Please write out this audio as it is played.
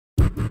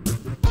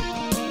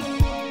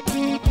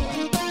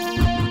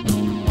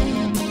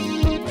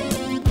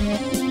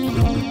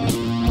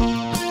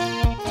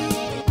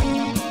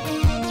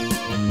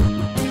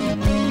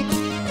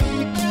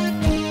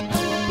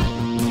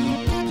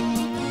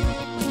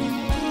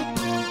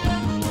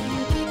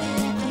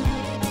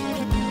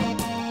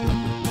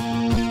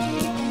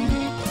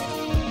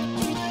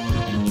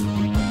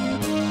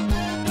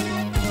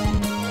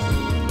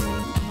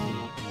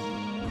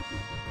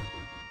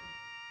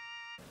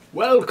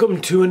Welcome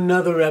to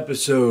another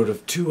episode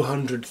of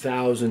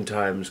 200,000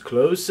 Times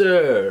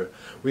Closer.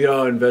 We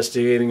are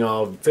investigating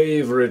our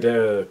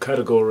favorite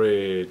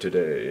category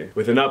today.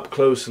 With an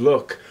up-close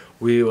look,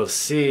 we will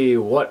see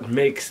what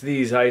makes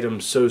these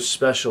items so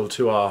special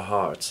to our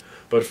hearts.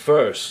 But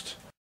first,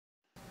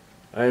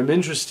 I am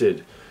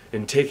interested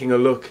in taking a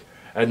look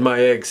at my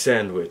egg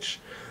sandwich.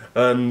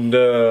 And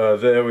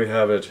there we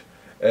have it.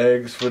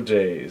 Eggs for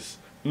days.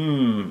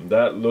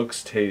 That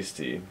looks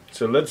tasty.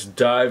 So let's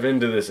dive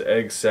into this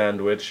egg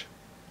sandwich,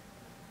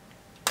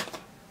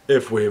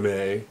 if we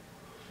may.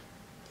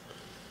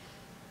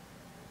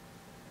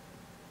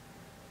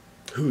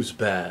 Who's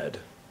bad?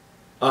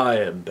 I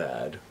am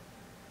bad.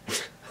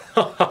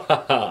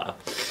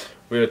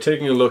 We are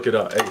taking a look at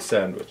our egg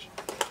sandwich.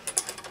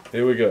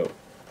 Here we go.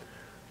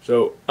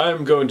 So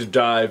I'm going to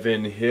dive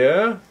in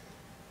here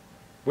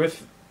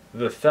with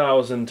the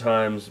 1,000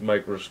 times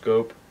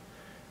microscope.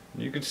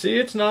 You can see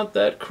it's not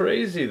that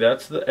crazy.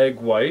 That's the egg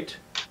white.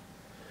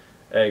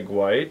 Egg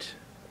white.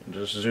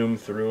 Just zoom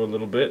through a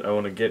little bit. I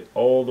want to get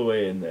all the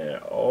way in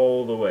there.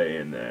 All the way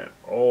in there.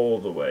 All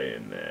the way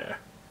in there.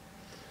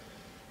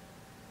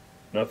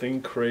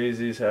 Nothing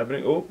crazy is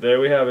happening. Oh, there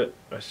we have it.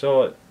 I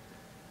saw it.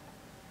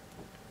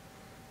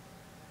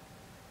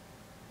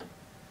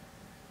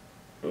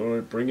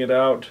 Alright, bring it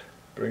out.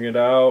 Bring it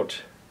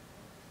out.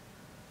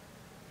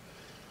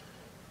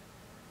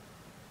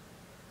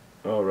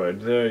 Alright,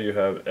 there you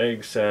have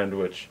egg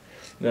sandwich.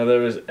 Now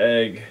there is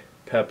egg,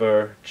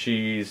 pepper,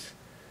 cheese,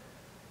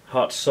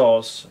 hot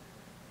sauce.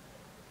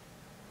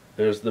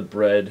 There's the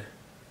bread.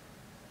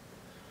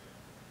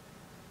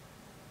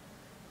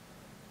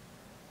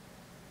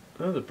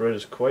 Oh, the bread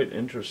is quite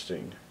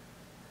interesting.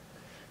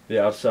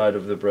 The outside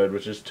of the bread,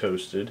 which is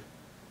toasted.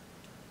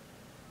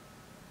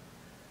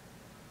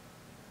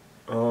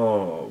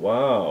 Oh,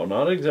 wow.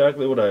 Not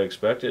exactly what I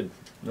expected.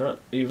 Not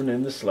even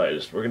in the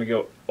slightest. We're going to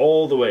go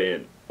all the way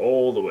in.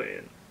 All the way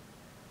in.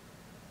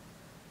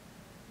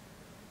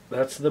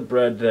 That's the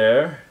bread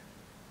there.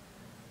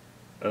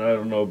 And I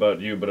don't know about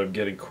you, but I'm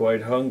getting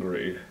quite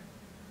hungry.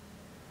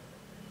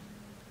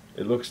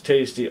 It looks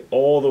tasty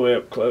all the way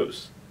up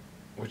close,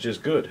 which is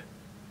good.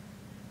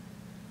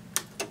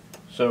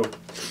 So,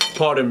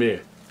 pardon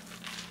me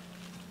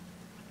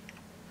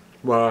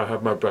while I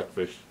have my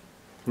breakfast.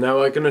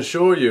 Now I can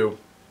assure you,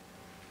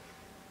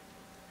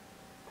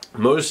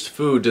 most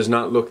food does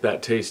not look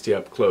that tasty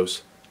up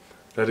close.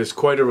 That is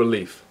quite a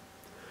relief.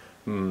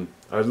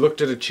 I looked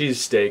at a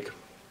cheesesteak,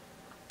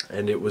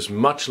 and it was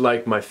much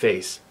like my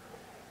face.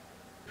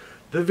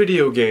 The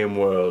video game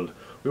world.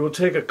 We will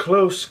take a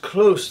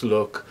close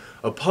look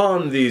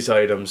upon these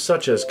items,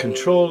 such as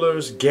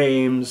controllers,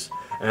 games,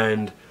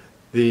 and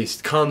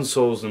these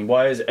consoles, and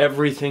why is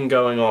everything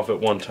going off at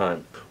one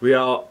time. We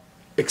are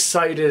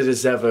excited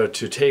as ever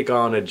to take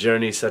on a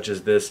journey such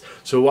as this,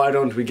 so why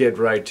don't we get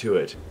right to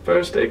it.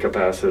 First, a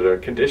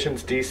capacitor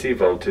conditions DC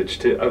voltage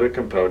to other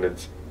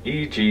components,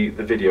 e.g.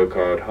 the video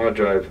card, hard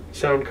drive,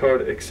 sound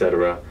card,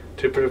 etc.,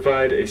 to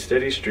provide a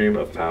steady stream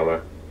of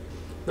power.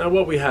 Now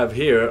what we have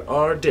here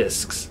are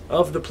discs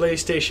of the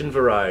PlayStation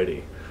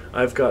variety.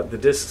 I've got the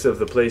discs of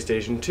the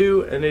PlayStation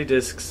 2 and a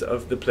discs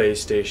of the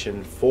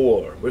PlayStation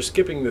 4. We're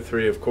skipping the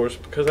 3, of course,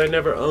 because I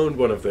never owned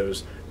one of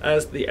those,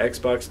 as the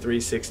Xbox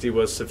 360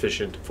 was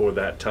sufficient for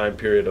that time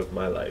period of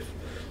my life.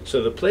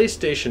 So the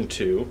PlayStation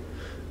 2,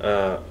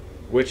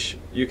 which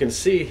you can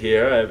see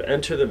here, I've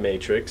entered the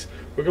matrix.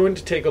 We're going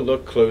to take a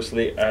look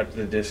closely at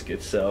the disc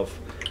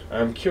itself.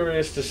 I'm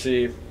curious to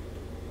see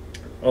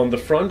on the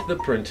front the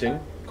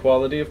printing,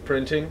 quality of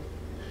printing.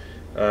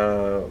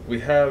 We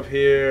have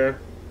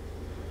here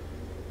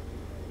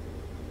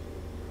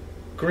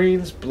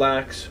greens,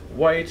 blacks,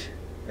 white,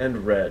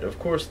 and red. Of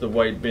course, the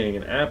white being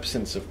an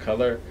absence of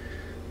color.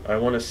 I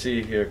want to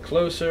see here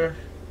closer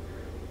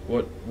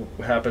what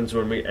happens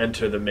when we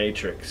enter the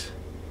matrix.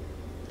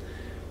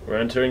 We're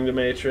entering the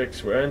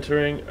matrix. We're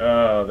entering.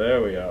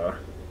 There we are.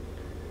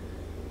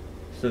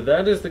 So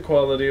that is the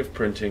quality of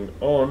printing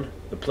on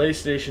the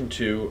PlayStation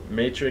 2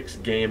 Matrix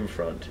game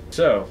front.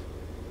 So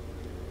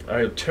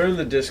I'll turn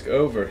the disc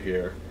over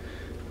here,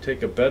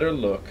 take a better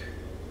look.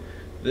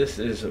 This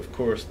is, of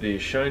course, the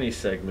shiny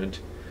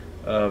segment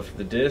of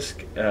the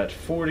disc at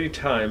 40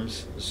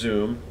 times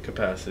zoom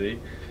capacity.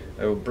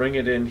 I will bring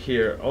it in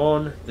here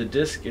on the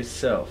disc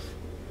itself.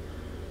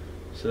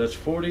 So that's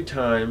 40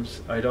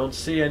 times. I don't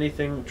see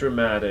anything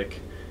dramatic,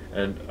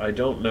 and I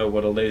don't know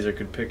what a laser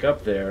could pick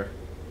up there.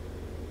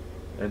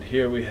 And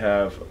here we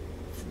have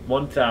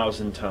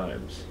 1,000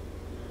 times.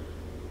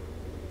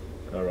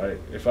 Alright,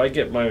 if I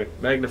get my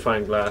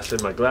magnifying glass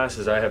and my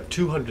glasses, I have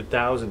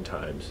 200,000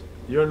 times.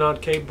 You're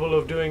not capable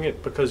of doing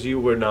it because you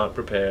were not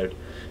prepared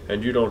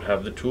and you don't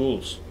have the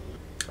tools.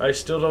 I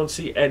still don't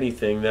see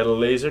anything that a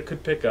laser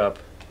could pick up.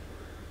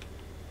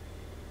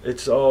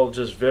 It's all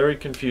just very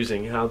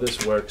confusing how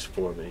this works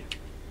for me.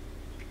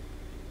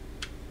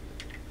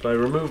 If I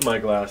remove my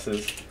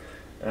glasses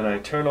and I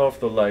turn off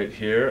the light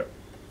here,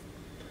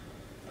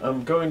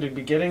 I'm going to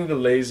be getting the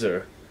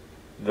laser.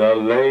 The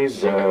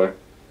laser.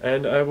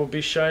 And I will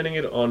be shining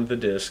it on the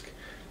disc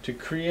to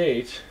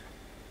create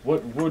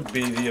what would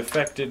be the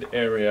affected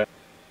area.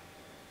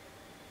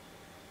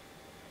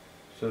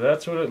 So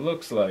that's what it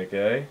looks like,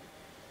 eh?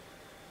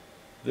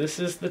 This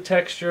is the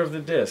texture of the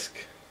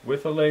disc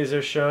with a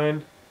laser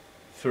shone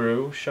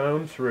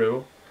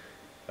through.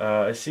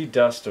 I see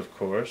dust, of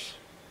course.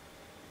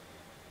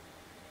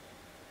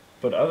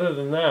 But other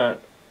than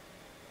that,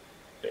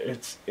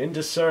 it's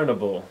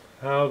indiscernible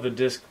how the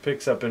disc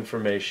picks up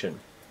information.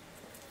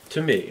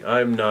 To me,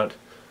 I'm not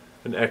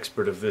an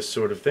expert of this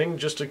sort of thing,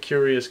 just a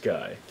curious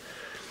guy.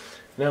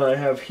 Now I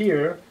have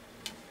here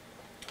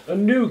a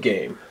new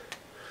game.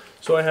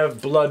 So I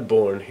have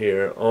Bloodborne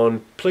here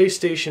on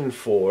PlayStation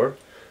 4.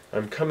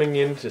 I'm coming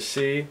in to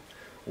see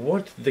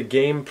what the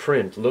game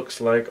print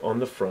looks like on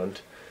the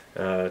front,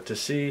 to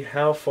see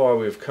how far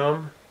we've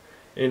come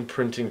in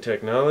printing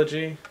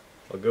technology.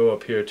 I'll go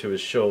up here to his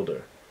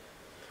shoulder.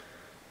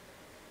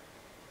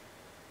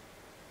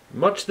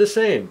 Much the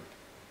same.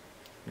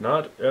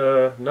 Not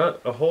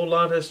a whole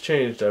lot has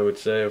changed, I would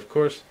say. Of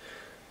course,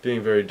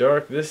 being very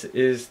dark. This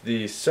is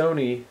the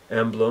Sony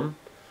emblem.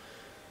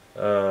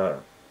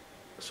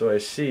 So I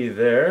see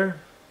there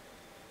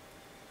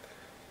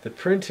the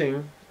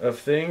printing of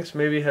things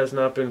maybe has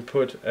not been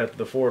put at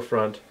the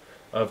forefront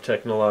of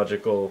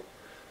technological.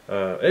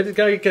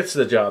 It gets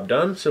the job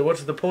done, so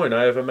what's the point?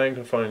 I have a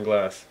magnifying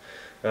glass.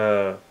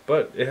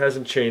 But it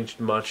hasn't changed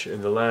much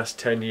in the last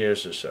 10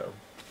 years or so.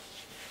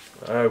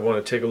 I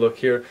want to take a look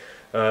here.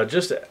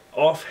 Just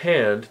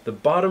offhand, the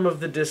bottom of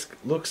the disc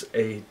looks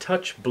a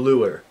touch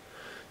bluer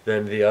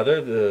than the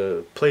other.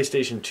 The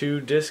PlayStation 2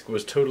 disc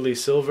was totally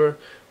silver,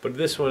 but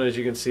this one, as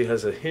you can see,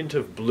 has a hint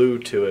of blue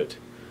to it.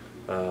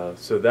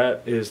 So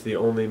that is the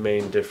only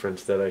main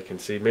difference that I can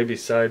see. Maybe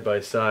side by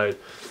side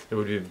it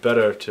would be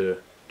better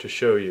to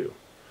show you.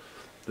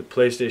 The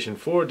PlayStation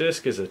 4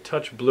 disc is a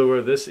touch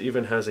bluer. This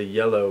even has a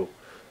yellow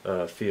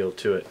feel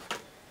to it.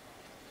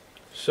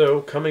 So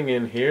coming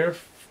in here,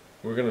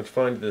 we're going to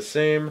find the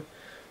same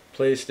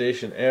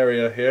PlayStation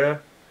area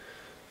here.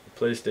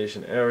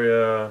 PlayStation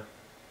area.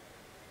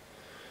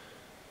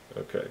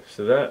 Okay,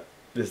 so that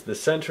is the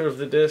center of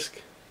the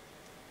disc.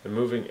 And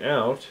moving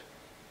out,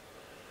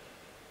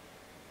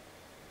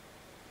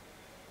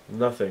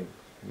 nothing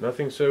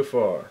so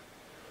far.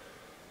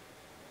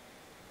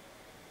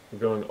 We're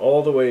going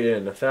all the way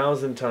in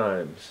 1,000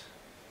 times,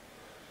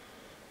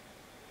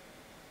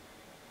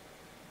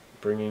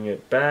 bringing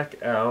it back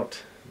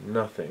out,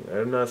 nothing.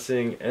 I'm not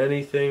seeing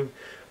anything,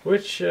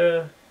 which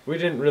we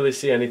didn't really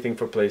see anything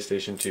for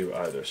PlayStation 2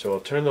 either. So I'll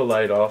turn the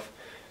light off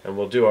and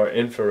we'll do our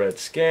infrared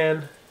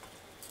scan.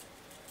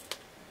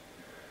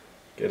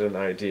 Get an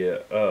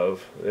idea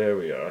of, there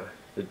we are,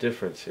 the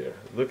difference here.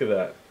 Look at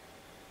that.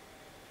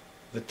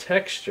 The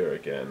texture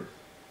again.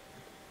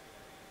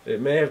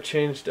 It may have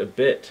changed a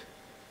bit,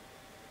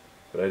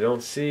 but I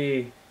don't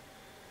see,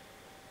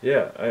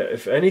 yeah,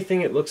 if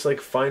anything it looks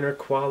like finer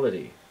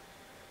quality,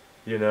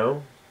 you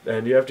know?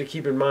 And you have to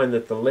keep in mind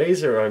that the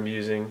laser I'm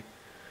using,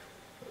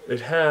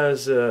 it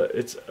has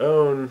its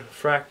own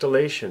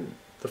fractalation.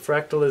 The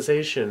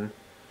fractalization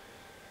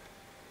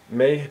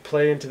may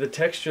play into the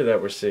texture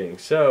that we're seeing.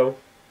 So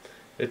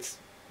it's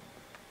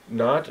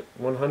not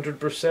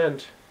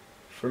 100%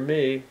 for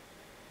me,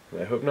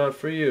 and I hope not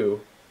for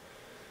you,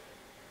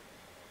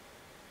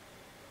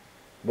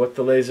 what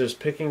the laser is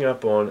picking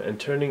up on and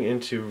turning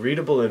into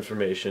readable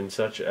information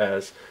such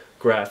as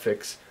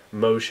graphics,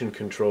 motion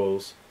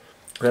controls.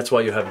 That's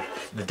why you have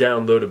the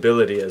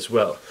downloadability as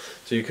well.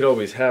 So you could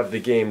always have the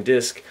game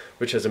disc,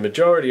 which has a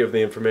majority of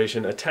the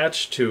information,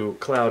 attached to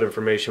cloud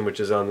information which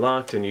is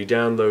unlocked, and you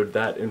download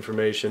that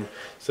information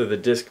so the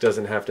disc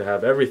doesn't have to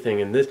have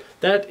everything. And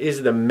that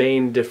is the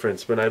main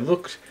difference. When I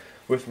looked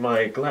with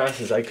my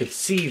glasses, I could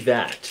see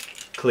that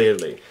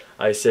clearly.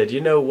 I said,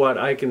 you know what,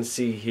 I can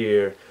see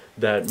here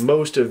that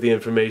most of the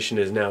information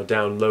is now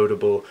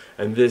downloadable,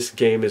 and this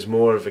game is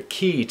more of a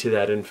key to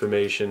that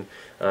information.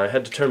 I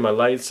had to turn my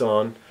lights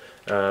on.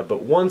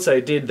 But once I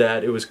did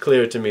that, it was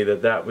clear to me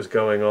that that was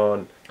going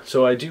on.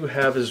 So I do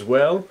have as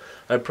well,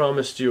 I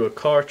promised you a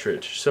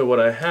cartridge. So what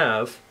I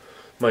have,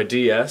 my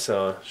DS,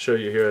 I'll show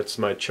you here, it's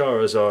my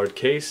Charizard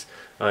case.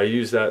 I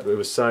used that, it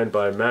was signed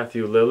by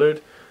Matthew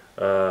Lillard.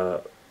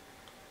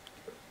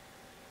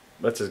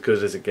 That's as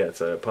good as it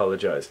gets, I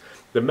apologize.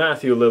 The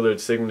Matthew Lillard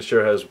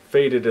signature has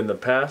faded in the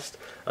past.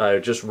 I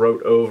just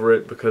wrote over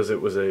it because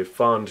it was a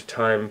fond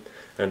time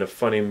and a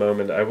funny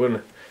moment. I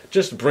wouldn't,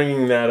 just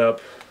bringing that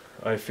up,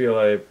 I feel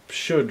I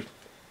should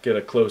get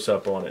a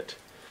close-up on it.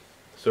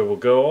 So we'll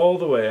go all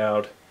the way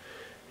out.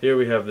 Here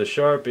we have the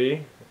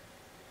Sharpie.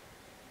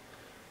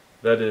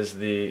 That is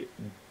the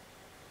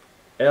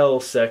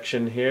L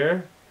section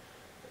here,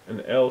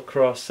 an L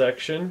cross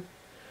section.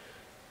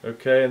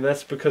 Okay, and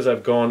that's because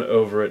I've gone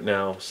over it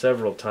now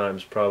several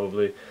times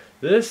probably.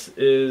 This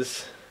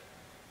is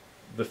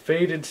the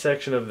faded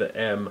section of the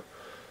M.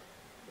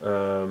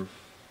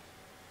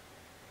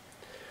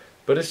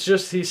 But it's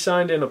just he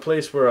signed in a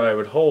place where I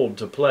would hold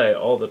to play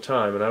all the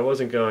time, and I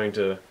wasn't going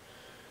to,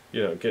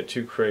 you know, get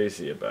too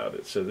crazy about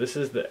it. So this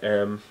is the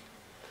M.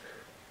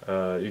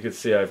 You can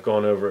see I've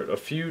gone over it a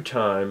few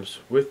times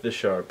with the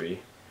Sharpie.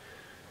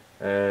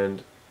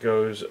 and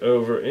goes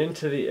over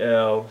into the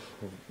L.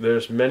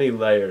 There's many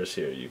layers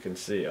here, you can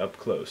see up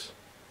close.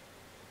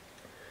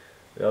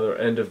 The other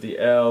end of the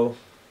L,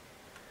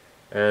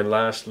 and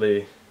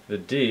lastly the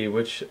D,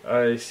 which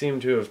I seem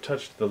to have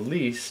touched the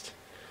least.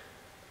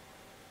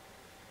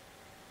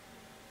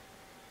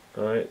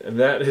 Alright, and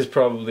that is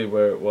probably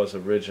where it was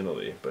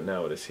originally, but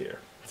now it is here.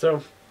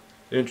 So,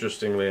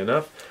 interestingly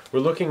enough, we're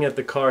looking at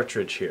the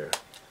cartridge here.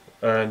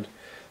 And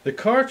the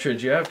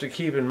cartridge, you have to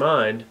keep in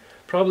mind,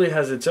 probably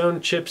has its own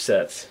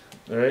chipsets,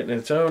 alright, and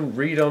its own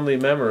read-only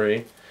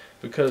memory,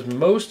 because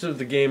most of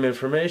the game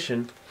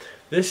information,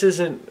 this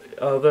isn't,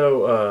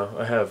 although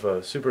I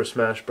have Super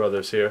Smash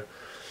Brothers here.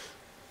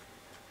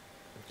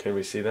 Can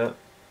we see that?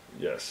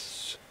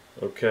 Yes.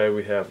 Okay,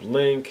 we have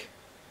Link,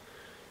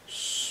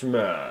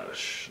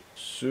 Smash,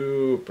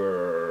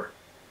 Super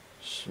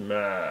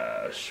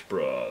Smash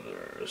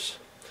Brothers.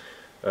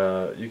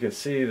 You can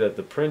see that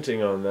the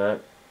printing on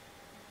that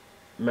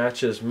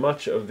matches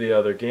much of the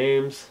other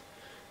games.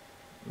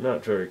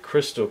 Not very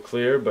crystal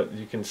clear, but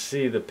you can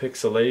see the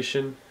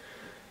pixelation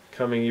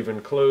coming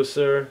even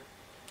closer.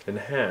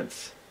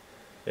 Enhance.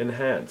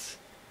 Enhance.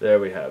 There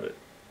we have it.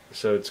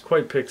 So it's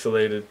quite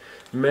pixelated.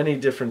 Many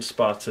different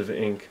spots of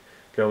ink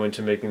go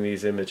into making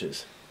these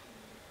images.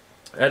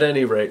 At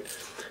any rate,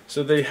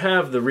 so they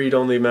have the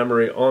read-only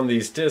memory on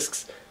these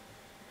discs,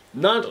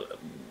 not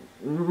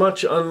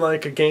much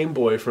unlike a Game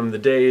Boy from the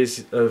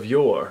days of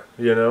yore,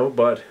 you know,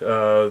 but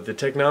the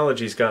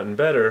technology's gotten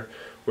better,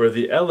 where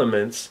the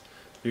elements,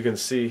 you can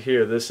see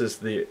here, this is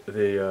the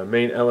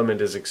main element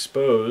is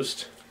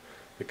exposed,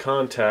 the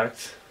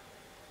contact,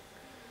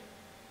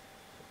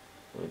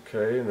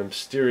 okay, and the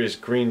mysterious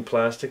green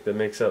plastic that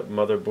makes up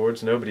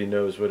motherboards. Nobody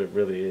knows what it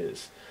really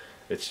is.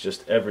 It's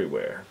just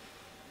everywhere.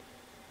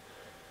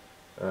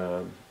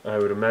 I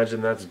would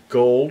imagine that's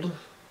gold.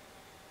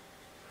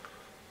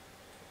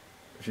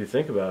 If you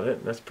think about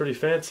it, that's pretty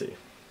fancy.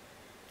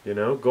 You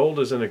know, gold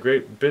isn't a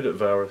great bit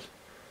of our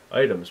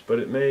items, but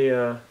it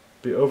may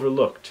be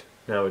overlooked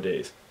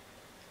nowadays.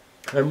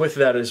 And with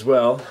that as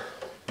well,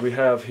 we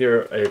have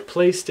here a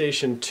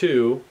PlayStation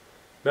 2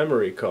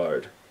 memory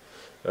card.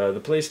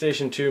 The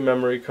PlayStation 2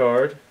 memory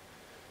card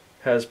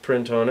has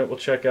print on it. We'll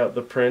check out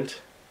the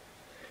print.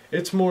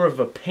 It's more of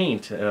a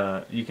paint,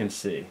 you can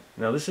see.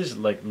 Now this is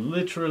like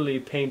literally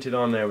painted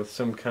on there with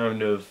some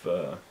kind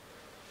of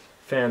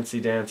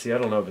fancy-dancy, I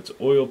don't know if it's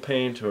oil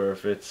paint or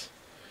if it's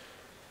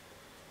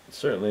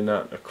certainly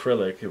not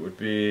acrylic. It would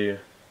be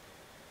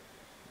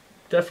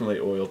definitely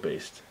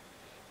oil-based,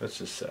 let's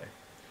just say.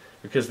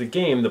 Because the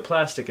game, the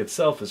plastic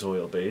itself is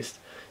oil-based.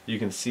 You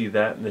can see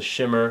that in the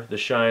shimmer, the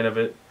shine of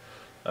it.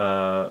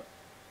 The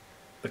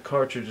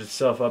cartridge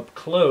itself up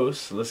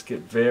close, let's get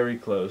very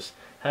close,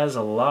 has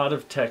a lot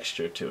of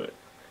texture to it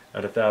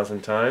at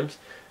 1,000 times,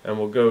 and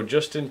we'll go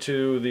just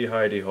into the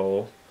hidey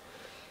hole.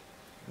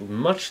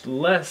 Much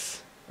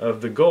less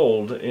of the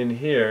gold in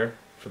here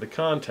for the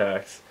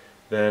contacts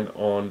than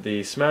on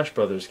the Smash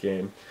Brothers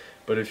game,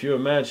 but if you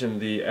imagine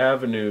the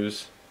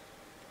avenues,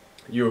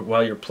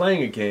 while you're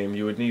playing a game,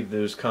 you would need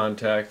those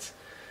contacts,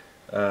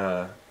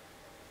 more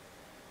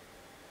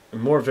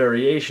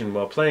variation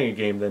while playing a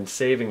game than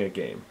saving a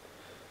game.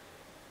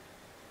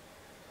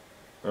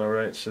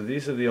 Alright, so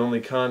these are the only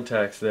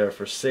contacts there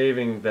for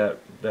saving that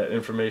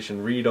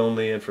information,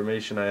 read-only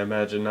information, I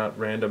imagine, not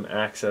random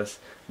access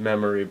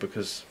memory,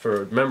 because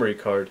for a memory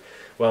card,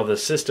 while the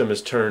system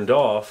is turned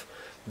off,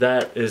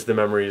 that is the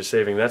memory you're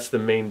saving. That's the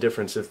main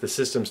difference. If the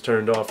system's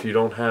turned off, you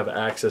don't have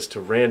access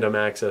to random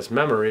access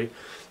memory,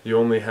 you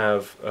only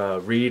have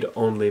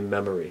read-only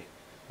memory.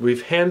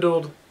 We've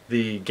handled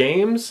the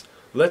games,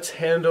 let's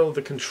handle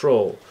the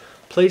control.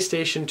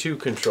 PlayStation 2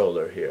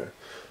 controller here.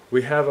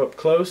 We have up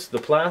close the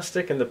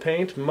plastic and the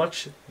paint,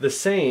 much the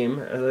same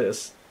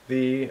as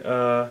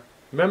the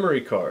memory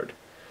card.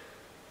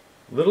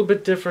 A little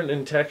bit different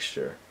in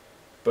texture,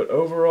 but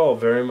overall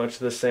very much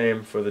the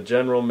same for the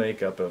general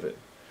makeup of it.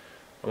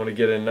 I want to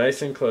get in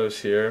nice and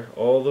close here,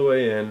 all the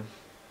way in,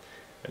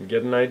 and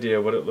get an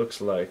idea what it looks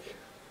like.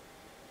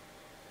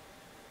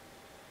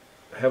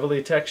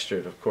 Heavily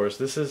textured, of course.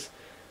 This has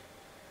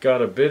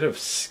got a bit of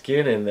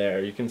skin in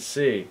there, you can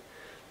see.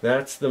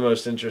 That's the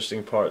most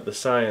interesting part, the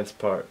science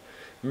part.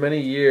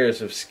 Many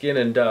years of skin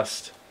and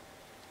dust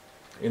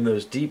in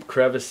those deep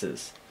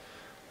crevices.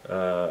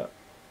 Blood,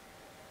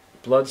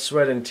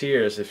 sweat, and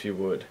tears, if you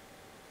would.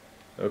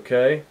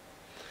 Okay?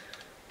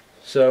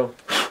 So,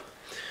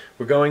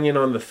 we're going in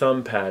on the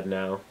thumb pad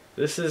now.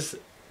 This is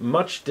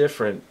much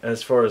different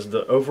as far as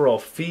the overall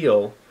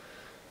feel,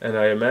 and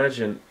I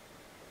imagine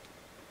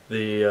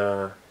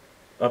the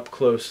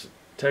up-close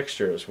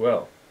texture as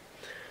well.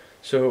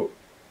 So,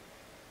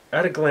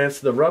 at a glance,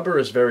 the rubber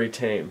is very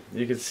tame.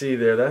 You can see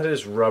there, that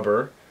is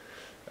rubber.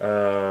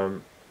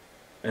 And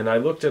I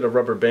looked at a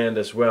rubber band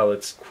as well.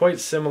 It's quite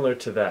similar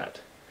to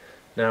that.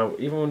 Now,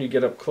 even when you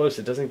get up close,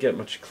 it doesn't get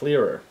much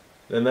clearer.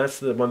 And that's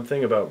the one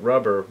thing about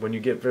rubber. When you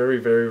get very,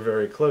 very,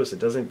 very close, it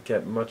doesn't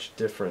get much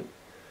different.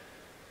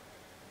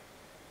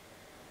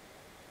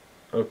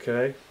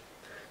 Okay?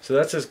 So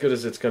that's as good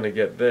as it's going to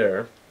get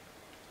there.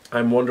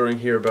 I'm wondering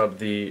here about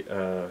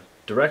the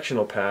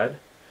directional pad.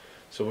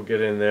 So we'll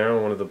get in there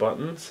on one of the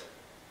buttons.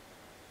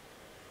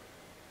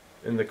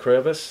 In the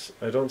crevice,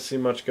 I don't see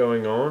much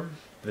going on.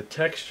 The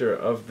texture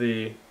of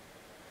this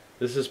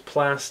is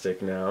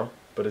plastic now,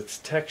 but it's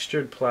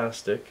textured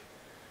plastic.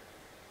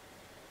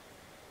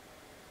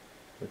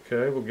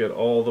 Okay, we'll get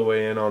all the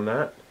way in on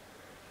that.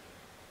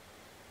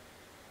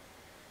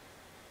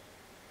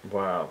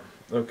 Wow,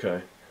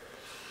 okay.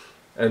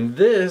 And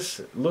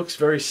this looks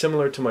very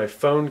similar to my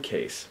phone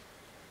case.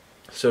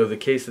 So the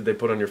case that they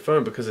put on your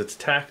phone, because it's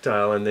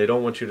tactile and they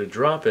don't want you to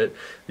drop it,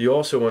 you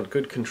also want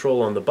good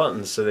control on the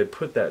buttons, so they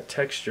put that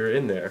texture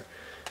in there,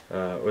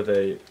 or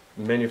they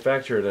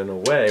manufacture it in a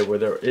way where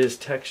there is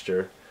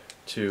texture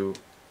to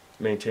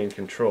maintain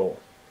control.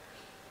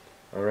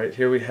 Alright,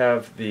 here we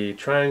have the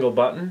triangle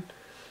button,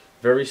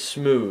 very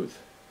smooth,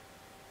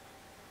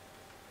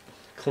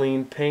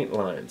 clean paint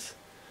lines,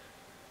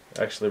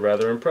 actually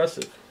rather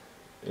impressive.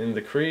 In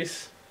the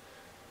crease,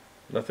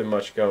 nothing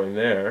much going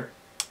there.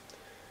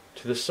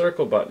 To the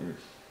circle button,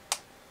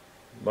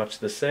 much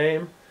the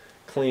same,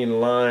 clean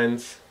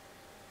lines.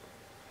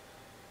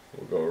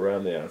 We'll go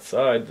around the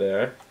outside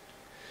there.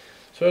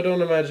 So I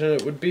don't imagine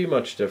it would be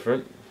much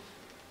different.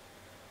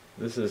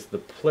 This is the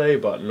play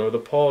button, or the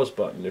pause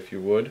button if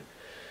you would,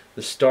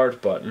 the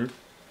start button.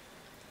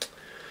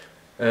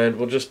 And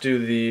we'll just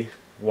do the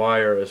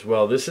wire as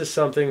well. This is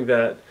something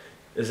that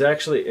is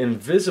actually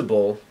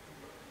invisible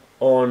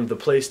on the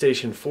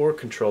PlayStation 4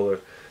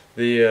 controller,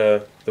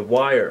 the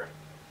wire.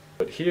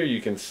 But here you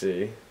can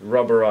see,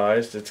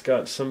 rubberized, it's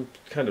got some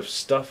kind of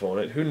stuff on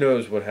it. Who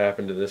knows what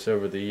happened to this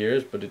over the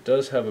years, but it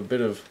does have a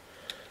bit of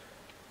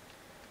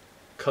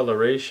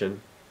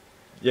coloration.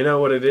 You know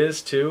what it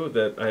is too?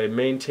 That I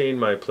maintain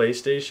my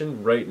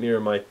PlayStation right near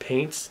my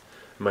paint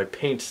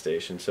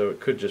station, so it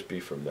could just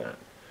be from that.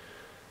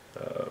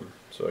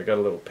 So I got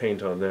a little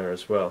paint on there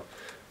as well.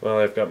 Well,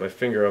 I've got my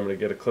finger, I'm going to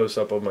get a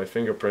close-up of my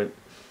fingerprint.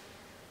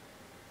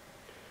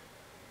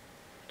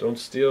 Don't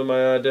steal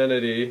my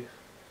identity.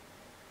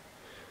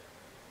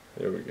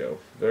 There we go.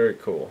 Very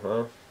cool,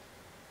 huh?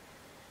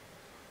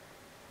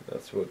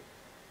 That's what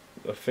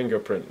a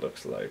fingerprint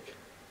looks like.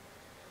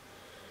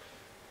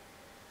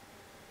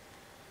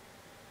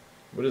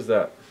 What is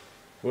that?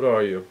 What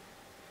are you?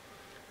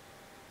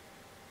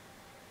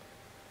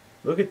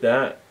 Look at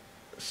that.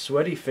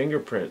 Sweaty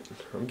fingerprint.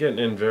 I'm getting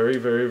in very,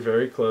 very,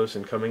 very close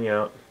and coming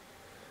out.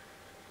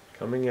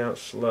 Coming out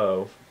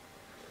slow.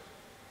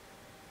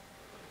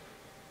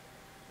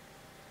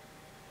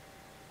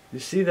 You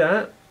see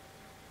that?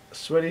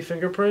 Sweaty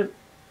fingerprint?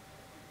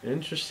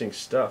 Interesting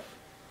stuff.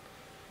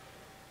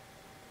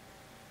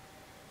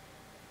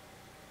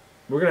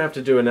 We're going to have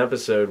to do an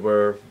episode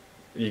where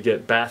you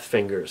get bath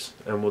fingers,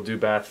 and we'll do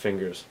bath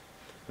fingers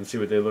and see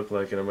what they look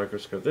like in a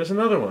microscope. There's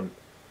another one.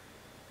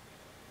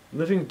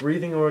 Living,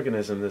 breathing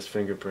organism, this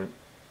fingerprint.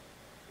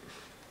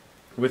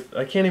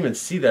 I can't even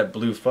see that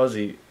blue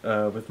fuzzy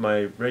with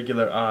my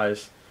regular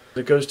eyes.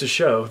 It goes to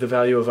show the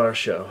value of our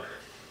show.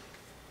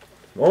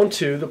 On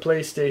to the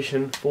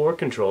PlayStation 4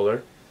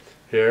 controller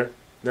here.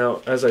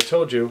 Now, as I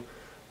told you,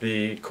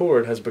 the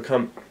cord has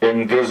become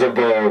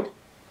invisible.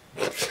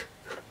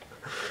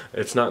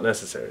 It's not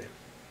necessary.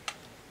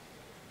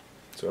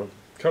 So,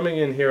 coming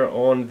in here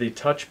on the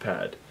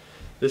touchpad.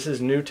 This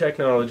is new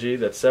technology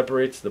that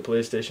separates the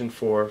PlayStation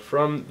 4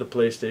 from the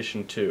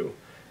PlayStation 2.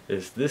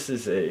 This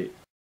is a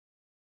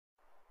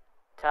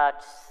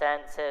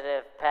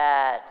touch-sensitive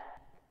pad.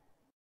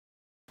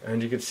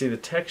 And you can see the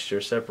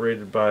texture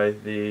separated by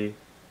the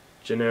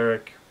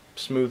generic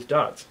smooth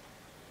dots.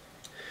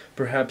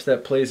 Perhaps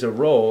that plays a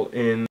role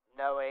in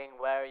knowing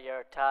where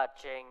you're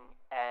touching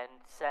and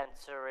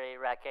sensory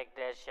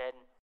recognition.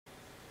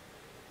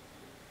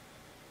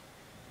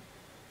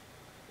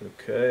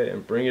 Okay,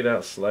 and bring it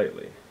out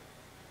slightly.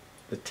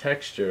 The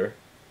texture,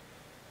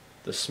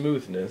 the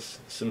smoothness,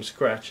 some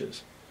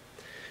scratches.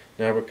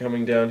 Now we're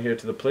coming down here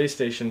to the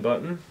PlayStation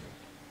button.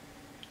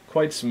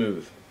 Quite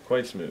smooth,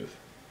 quite smooth.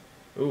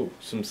 Ooh,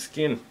 some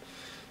skin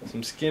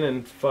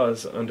and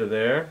fuzz under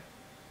there.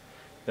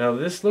 Now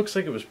this looks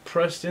like it was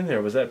pressed in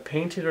there. Was that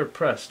painted or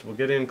pressed? We'll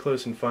get in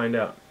close and find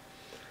out.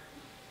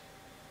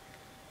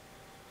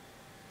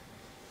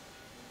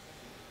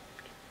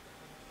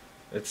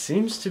 It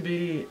seems to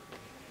be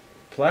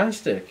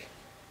plastic.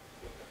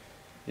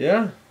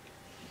 Yeah,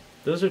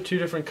 those are two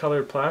different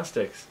colored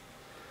plastics,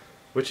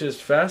 which is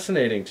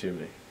fascinating to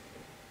me.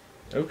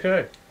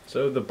 Okay,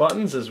 so the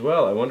buttons as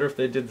well. I wonder if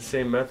they did the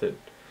same method.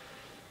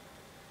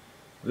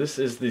 This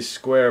is the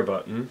square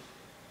button.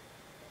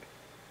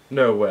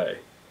 No way.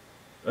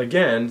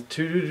 Again,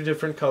 two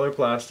different color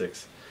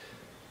plastics.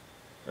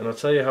 And I'll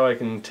tell you how I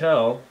can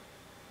tell.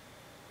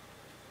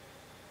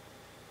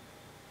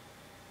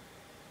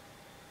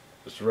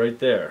 It's right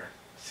there.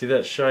 See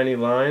that shiny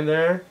line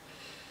there?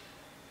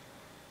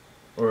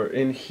 Or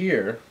in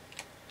here,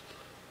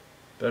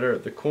 better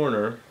at the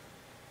corner.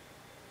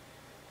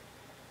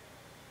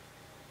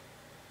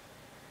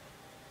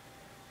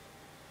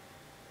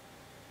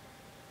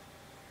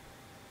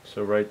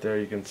 So right there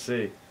you can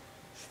see.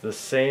 It's the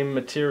same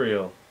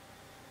material.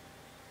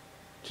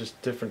 just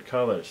different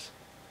colors.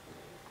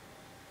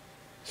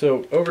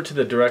 So over to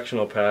the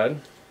directional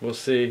pad, we'll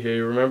see here,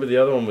 you remember the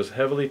other one was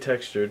heavily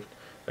textured.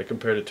 I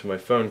compared it to my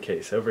phone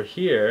case. Over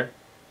here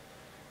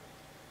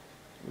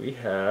we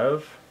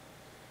have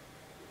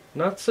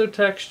not so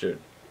textured.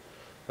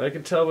 I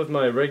can tell with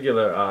my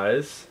regular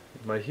eyes,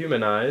 my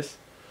human eyes,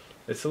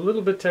 it's a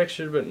little bit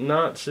textured but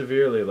not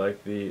severely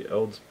like the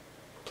old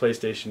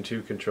PlayStation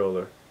 2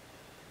 controller.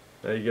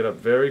 Now you get up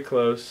very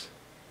close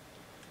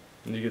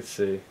and you can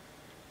see.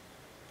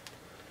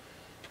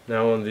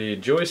 Now on the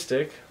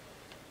joystick,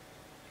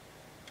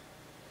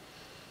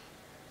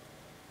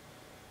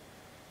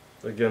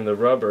 again, the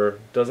rubber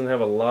doesn't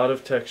have a lot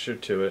of texture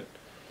to it.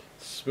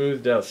 It's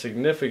smoothed out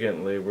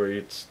significantly where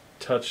it's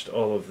touched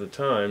all of the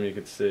time, you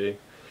can see.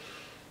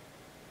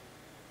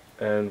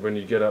 And when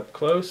you get up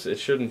close, it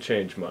shouldn't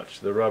change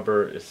much. The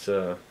rubber is,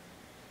 yeah,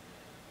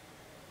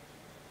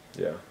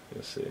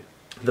 you'll see.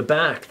 The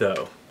back,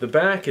 though, the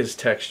back is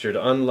textured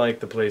unlike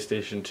the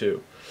PlayStation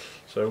 2.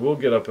 So I will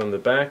get up on the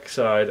back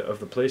side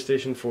of the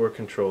PlayStation 4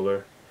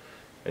 controller,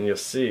 and you'll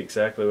see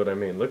exactly what I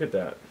mean. Look at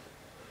that.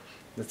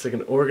 It's like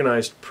an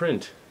organized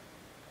print.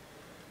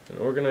 An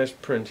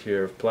organized print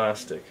here of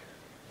plastic.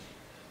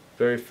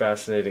 Very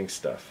fascinating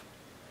stuff.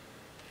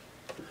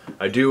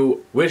 I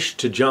do wish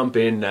to jump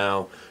in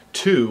now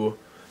to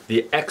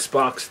the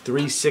Xbox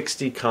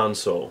 360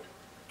 console.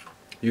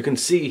 You can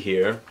see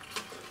here,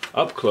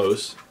 up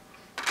close,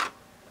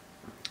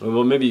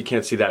 well, maybe you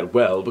can't see that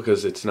well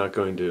because it's not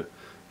going to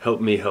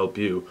help me help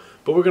you,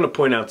 but we're going to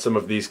point out some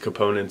of these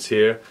components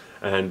here,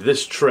 and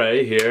this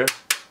tray here,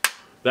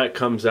 that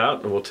comes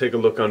out, and we'll take a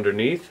look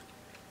underneath.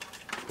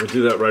 We'll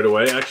do that right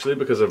away actually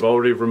because I've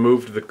already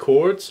removed the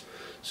cords.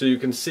 So you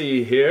can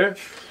see here,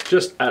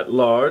 just at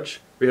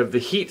large, we have the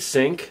heat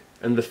sink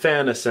and the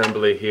fan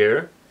assembly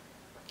here.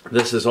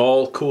 This is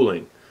all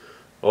cooling.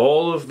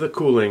 All of the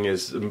cooling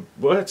is,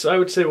 I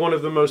would say, one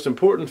of the most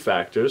important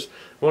factors.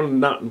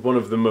 Not one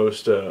of the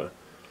most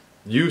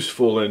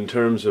useful in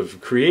terms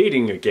of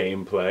creating a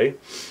gameplay,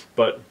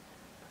 but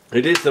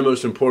it is the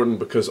most important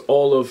because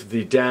all of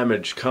the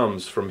damage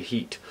comes from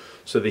heat.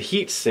 So the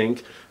heat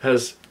sink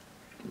has,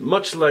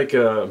 much like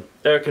a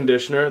air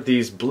conditioner,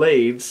 these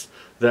blades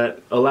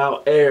that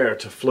allow air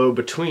to flow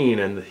between,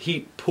 and the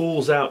heat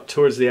pulls out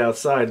towards the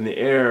outside, and the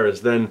air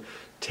is then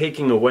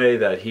taking away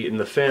that heat, and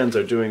the fans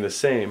are doing the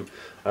same.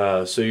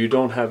 So you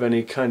don't have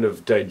any kind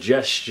of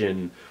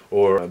digestion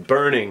or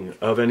burning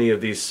of any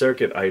of these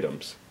circuit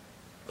items.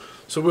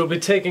 So we'll be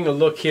taking a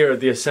look here at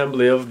the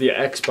assembly of the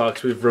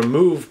Xbox. We've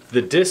removed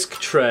the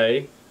disc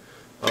tray.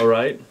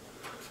 Alright.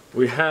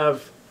 We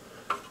have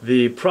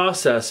the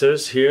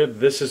processors here.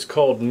 This is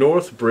called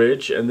North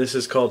Bridge and this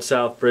is called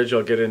South Bridge.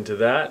 I'll get into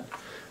that.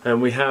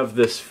 And we have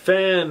this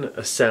fan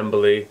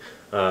assembly.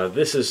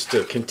 This is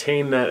to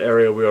contain that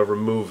area we are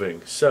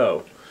removing.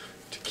 So,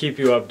 to keep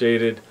you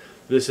updated,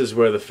 this is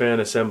where the fan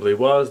assembly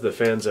was. The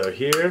fans are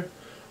here.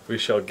 We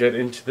shall get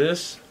into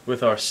this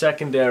with our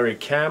secondary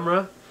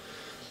camera,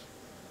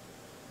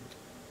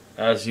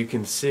 as you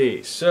can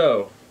see.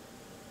 So,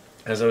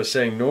 as I was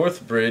saying,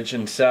 North Bridge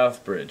and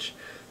South Bridge.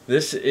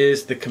 This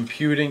is the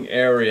computing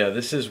area.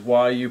 This is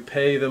why you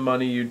pay the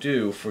money you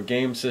do for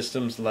game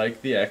systems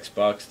like the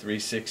Xbox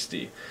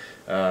 360.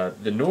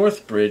 The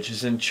North Bridge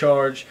is in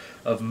charge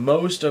of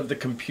most of the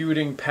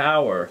computing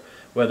power,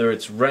 whether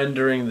it's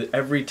rendering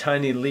every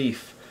tiny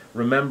leaf,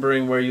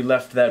 remembering where you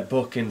left that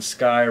book in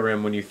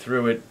Skyrim when you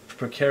threw it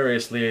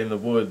precariously in the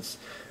woods,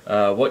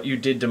 what you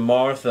did to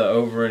Martha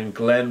over in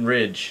Glen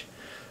Ridge.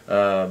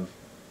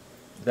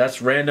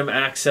 That's random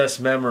access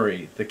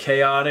memory. The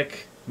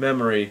chaotic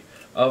memory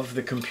of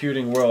the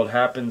computing world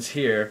happens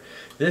here.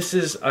 This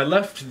is, I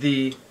left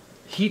the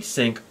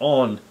heatsink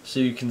on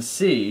so you can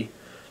see.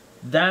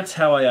 That's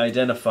how I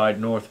identified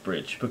North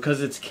Bridge,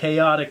 because it's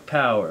chaotic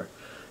power.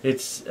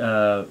 It's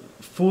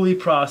fully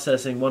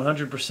processing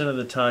 100% of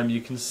the time. You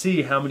can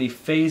see how many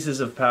phases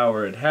of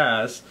power it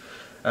has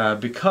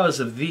because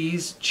of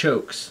these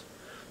chokes.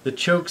 The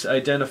chokes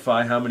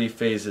identify how many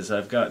phases.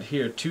 I've got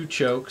here 2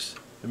 chokes.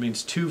 It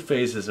means 2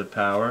 phases of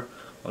power.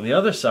 On the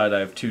other side I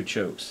have 2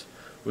 chokes,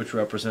 which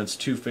represents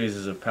 2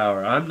 phases of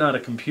power. I'm not a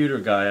computer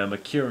guy, I'm a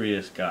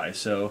curious guy,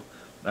 so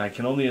I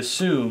can only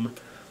assume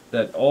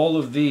that all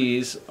of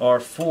these are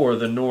for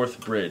the North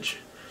Bridge,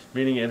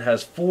 meaning it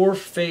has 4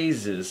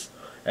 phases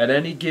at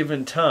any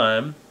given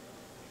time,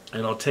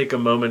 and I'll take a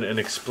moment and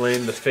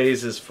explain the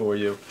phases for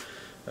you.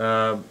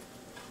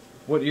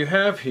 What you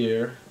have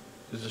here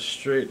is a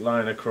straight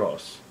line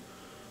across.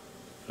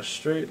 A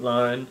straight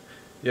line.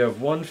 You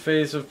have 1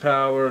 phase of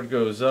power, it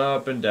goes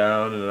up and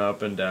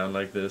down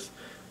like this.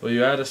 Well,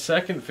 you add a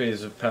second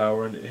phase of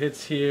power and it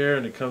hits here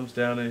and it comes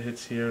down and it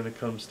hits here and it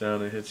comes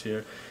down and it hits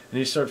here, and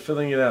you start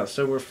filling it out.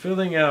 So we're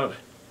filling out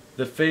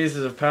the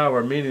phases of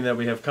power, meaning that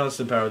we have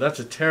constant power. That's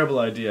a terrible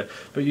idea.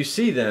 But you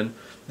see then,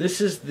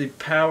 this is the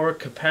power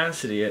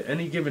capacity. At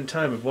any given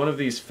time, if one of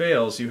these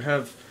fails, you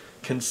have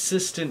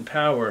consistent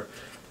power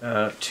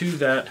to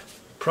that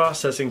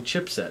processing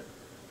chipset.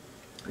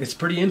 It's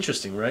pretty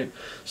interesting, right?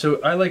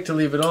 So I like to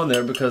leave it on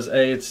there because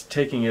A, it's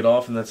taking it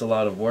off and that's a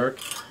lot of work.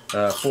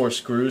 4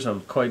 screws,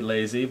 I'm quite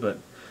lazy, but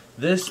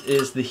this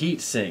is the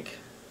heat sink.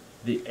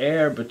 The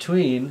air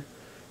between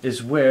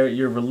is where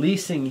you're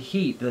releasing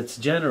heat that's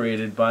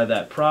generated by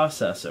that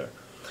processor.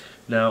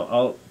 Now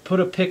I'll put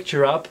a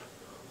picture up.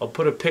 I'll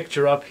put a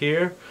picture up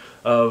here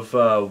of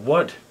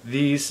what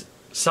these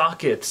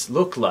sockets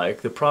look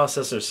like, the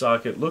processor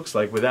socket looks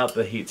like without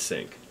the heat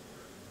sink.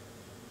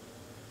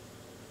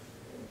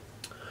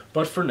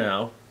 But for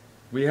now,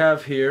 we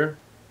have here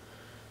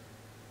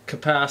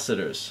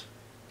capacitors.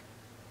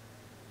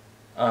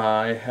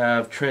 I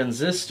have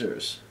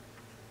transistors.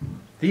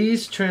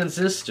 These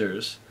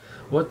transistors,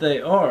 what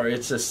they are,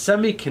 it's a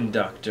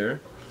semiconductor.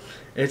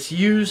 It's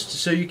used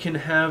so you can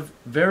have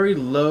very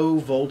low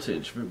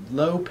voltage,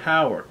 low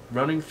power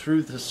running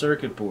through the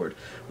circuit board.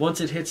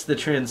 Once it hits the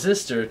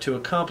transistor to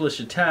accomplish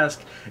a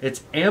task,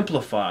 it's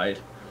amplified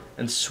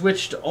and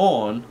switched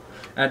on.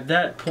 At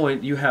that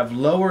point you have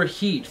lower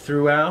heat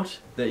throughout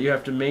that you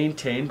have to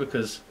maintain,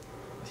 because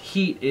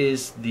heat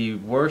is the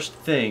worst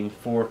thing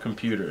for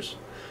computers.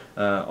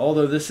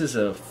 Although this is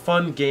a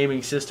fun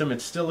gaming system,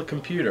 it's still a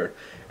computer,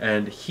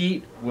 and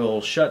heat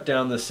will shut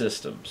down the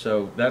system.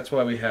 So that's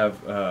why we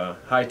have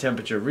high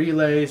temperature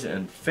relays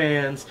and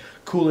fans.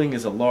 Cooling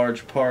is a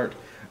large part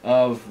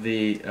of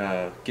the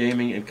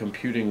gaming and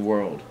computing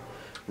world,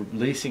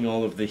 releasing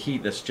all of the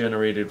heat that's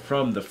generated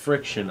from the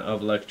friction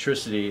of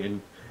electricity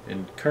and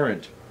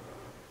current.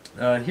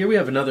 Here we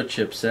have another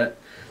chipset.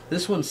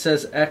 This one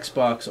says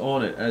Xbox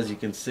on it, as you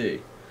can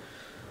see.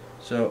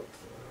 So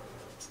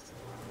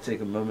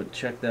take a moment to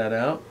check that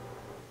out.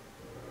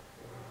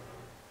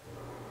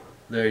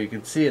 There you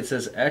can see it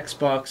says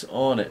Xbox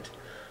on it.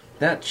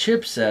 That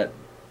chipset,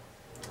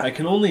 I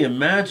can only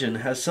imagine,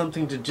 has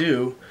something to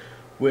do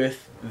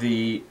with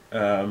the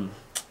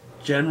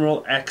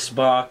general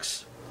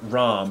Xbox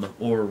ROM,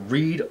 or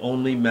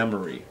read-only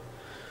memory.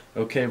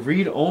 Okay,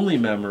 read-only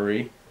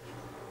memory.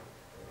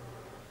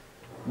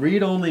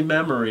 Read-only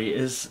memory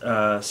is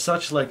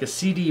such like a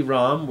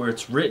CD-ROM, where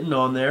it's written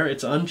on there,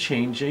 it's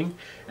unchanging,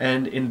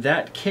 and in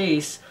that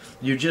case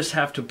you just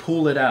have to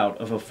pull it out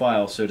of a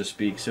file, so to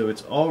speak. So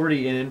it's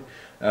already in.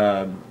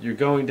 You're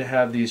going to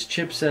have these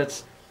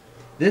chipsets.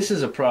 This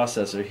is a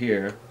processor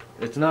here.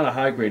 It's not a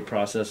high-grade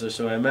processor,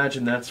 so I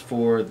imagine that's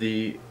for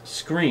the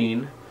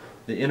screen,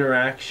 the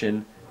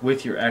interaction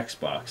with your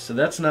Xbox. So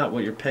that's not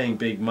what you're paying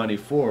big money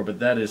for, but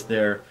that is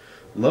their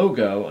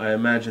logo. I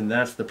imagine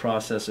that's the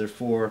processor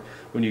for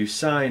when you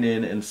sign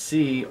in and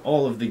see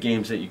all of the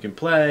games that you can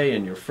play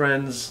and your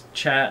friends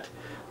chat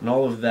and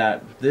all of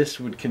that. This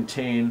would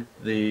contain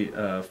the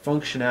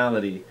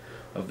functionality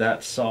of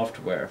that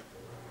software.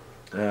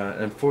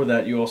 And for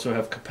that you also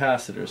have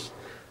capacitors.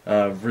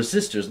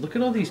 Resistors. Look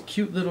at all these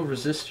cute little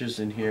resistors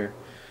in here.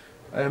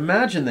 I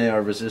imagine they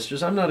are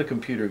resistors. I'm not a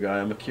computer guy,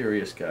 I'm a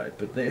curious guy.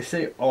 But they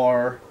say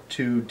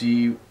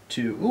R2D2.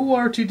 Ooh,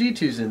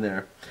 R2D2's in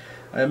there.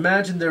 I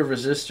imagine they're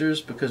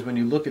resistors because when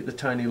you look at the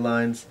tiny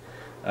lines,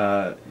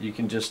 you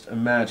can just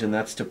imagine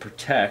that's to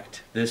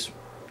protect this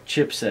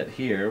chipset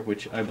here,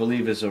 which I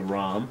believe is a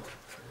ROM,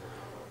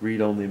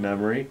 read-only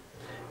memory.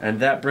 And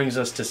that brings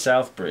us to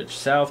Southbridge.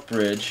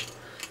 Southbridge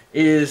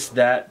is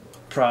that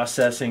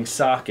processing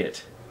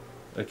socket.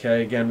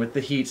 Okay, again with the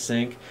heat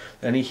sink.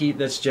 Any heat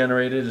that's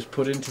generated is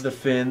put into the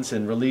fins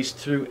and released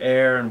through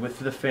air and with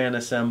the fan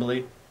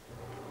assembly.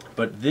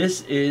 But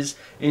this is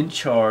in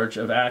charge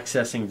of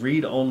accessing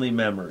read-only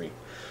memory.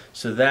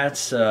 So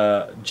that's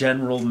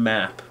general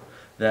map.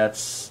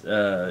 That's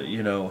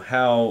you know,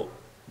 how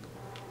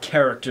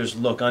characters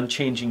look,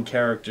 unchanging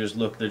characters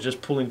look. They're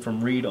just pulling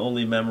from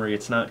read-only memory.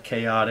 It's not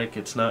chaotic,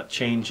 it's not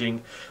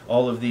changing.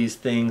 All of these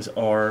things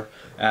are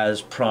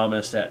as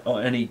promised at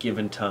any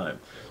given time.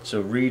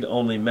 So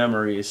read-only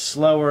memory is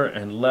slower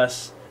and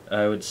less,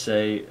 I would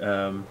say,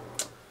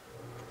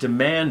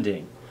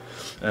 demanding,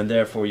 and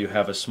therefore you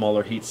have a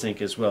smaller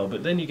heatsink as well.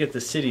 But then you get the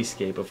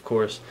cityscape, of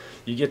course.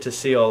 You get to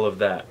see all of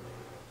that,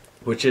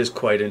 which is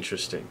quite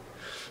interesting.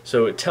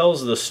 So it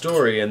tells the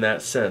story in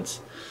that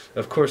sense.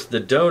 Of course, the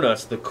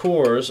donuts, the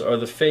cores, are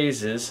the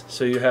phases.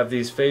 So you have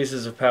these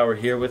phases of power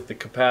here with the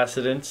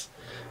capacitance.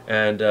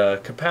 And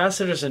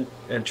capacitors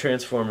and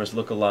transformers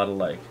look a lot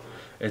alike.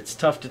 It's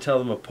tough to tell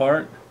them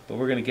apart, but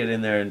we're going to get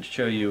in there and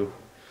show you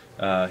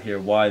here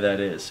why that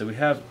is. So we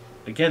have,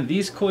 again,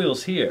 these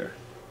coils here.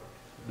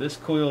 This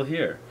coil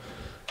here.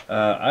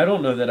 I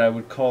don't know that I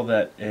would call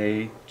that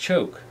a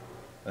choke,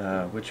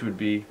 which would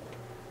be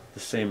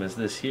the same as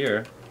this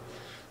here.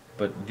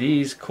 But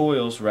these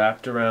coils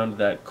wrapped around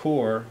that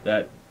core,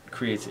 that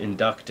creates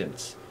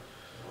inductance.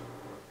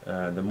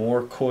 The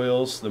more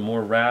coils, the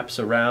more wraps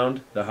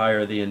around, the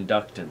higher the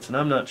inductance. And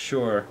I'm not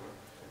sure.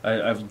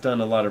 I've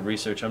done a lot of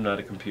research. I'm not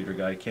a computer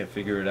guy. I can't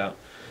figure it out.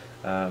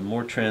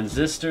 More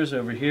transistors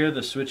over here,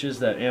 the switches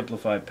that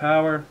amplify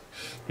power.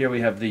 Here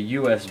we have the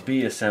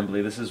USB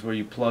assembly. This is where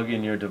you plug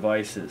in your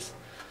devices.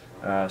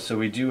 So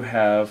we do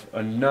have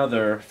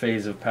another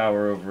phase of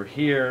power over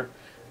here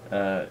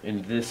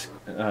in this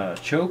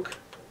choke.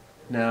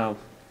 Now,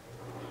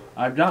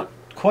 I'm not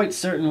quite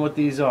certain what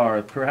these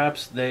are.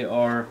 Perhaps they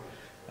are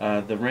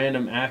the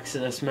random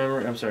access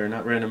memory. I'm sorry,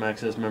 not random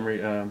access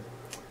memory.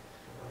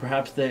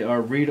 Perhaps they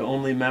are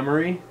read-only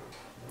memory.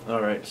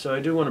 Alright, so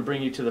I do want to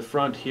bring you to the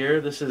front here.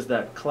 This is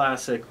that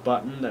classic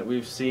button that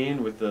we've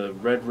seen with the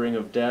red ring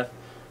of death,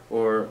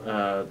 or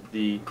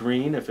the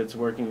green if it's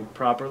working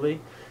properly.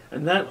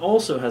 And that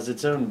also has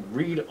its own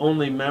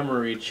read-only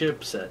memory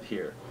chipset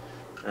here.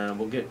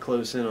 We'll get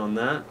close in on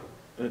that.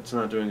 It's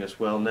not doing us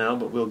well now,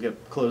 but we'll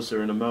get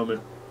closer in a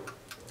moment.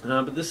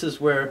 But this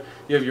is where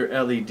you have your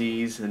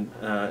LEDs, and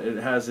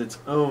it has its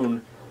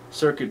own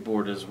circuit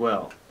board as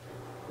well.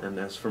 And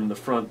that's from the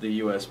front, the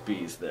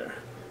USBs there.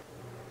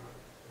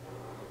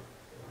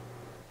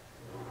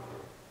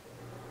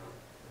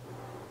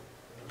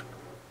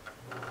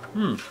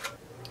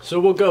 So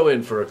we'll go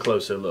in for a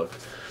closer look.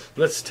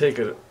 Let's take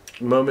a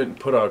moment and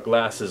put our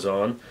glasses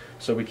on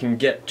so we can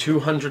get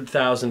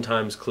 200,000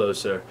 times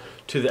closer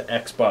to the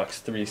Xbox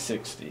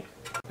 360.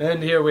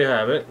 And here we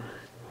have it.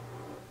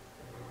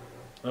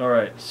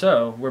 Alright,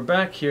 so we're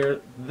back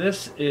here.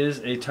 This is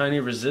a tiny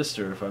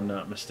resistor, if I'm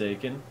not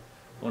mistaken.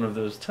 One of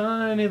those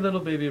tiny little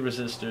baby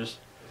resistors.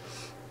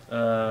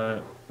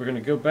 We're going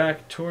to go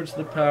back towards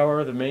the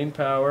power, the main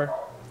power.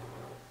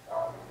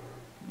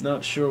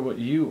 Not sure what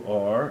you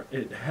are.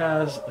 It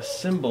has a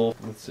symbol.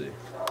 Let's see.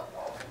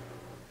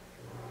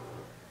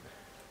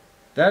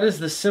 That is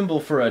the symbol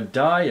for a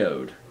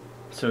diode.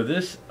 So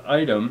this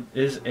item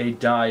is a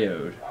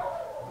diode.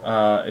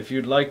 If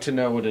you'd like to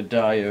know what a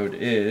diode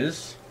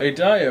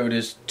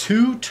is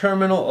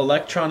two-terminal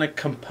electronic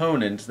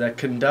components that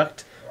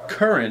conduct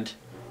current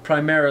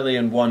primarily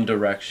in one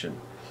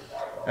direction.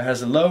 It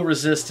has a low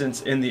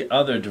resistance in the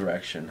other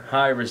direction,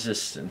 high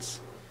resistance.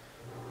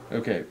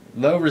 Okay,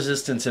 low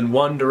resistance in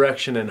one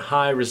direction and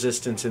high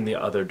resistance in the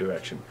other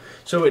direction.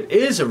 So it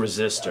is a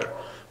resistor,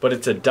 but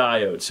it's a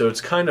diode, so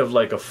it's kind of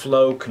like a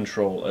flow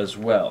control as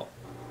well.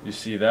 You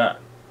see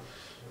that?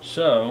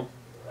 So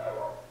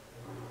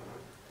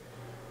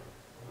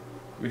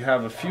we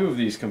have a few of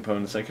these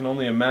components. I can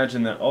only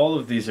imagine that all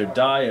of these are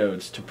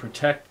diodes to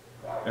protect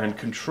and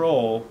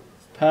control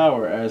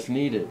power as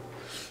needed.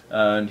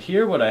 And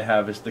here what I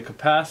have is the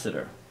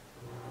capacitor.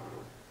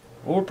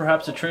 Or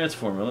perhaps a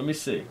transformer. Let me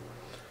see.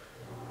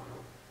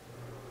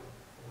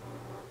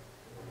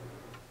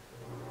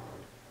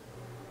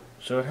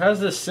 So it has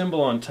this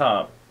symbol on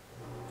top.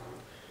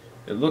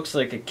 It looks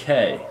like a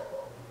K.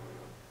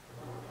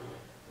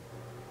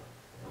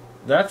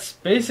 That's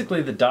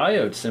basically the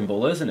diode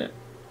symbol, isn't it?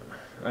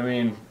 I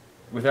mean,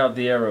 without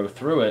the arrow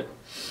through it.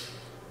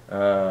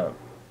 But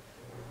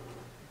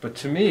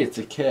to me, it's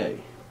a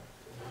K.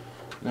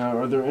 Now,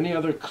 are there any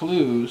other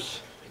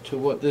clues to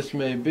what this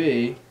may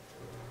be?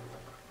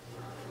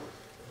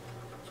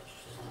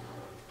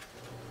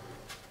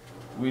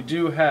 We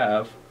do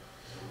have...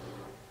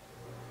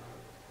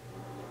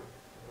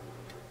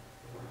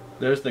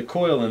 There's the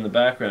coil in the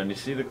background. You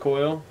see the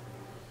coil?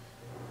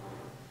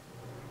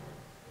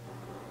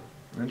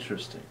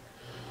 Interesting.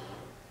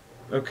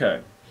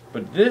 Okay,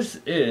 but this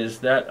is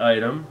that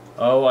item.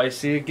 Oh, I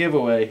see a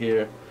giveaway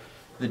here.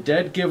 The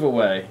dead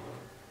giveaway.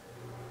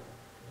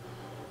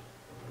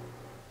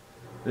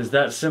 There's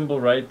that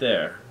symbol right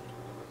there.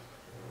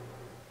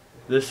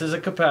 This is a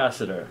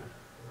capacitor.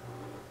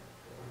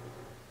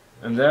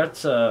 And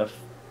that's a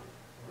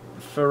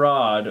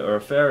farad or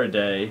a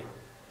Faraday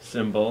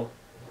symbol.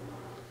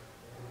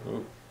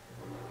 Ooh.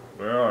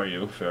 Where are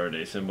you,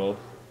 Faraday symbol?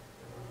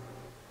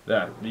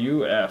 That, the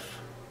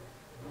UF.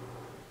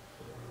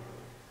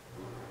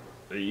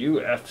 The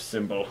UF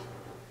symbol.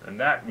 And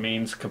that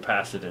means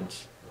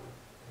capacitance.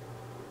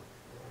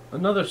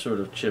 Another sort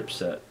of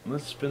chipset.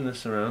 Let's spin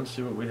this around,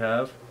 see what we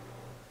have.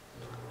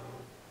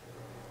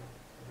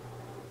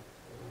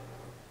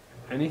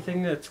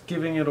 Anything that's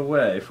giving it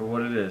away for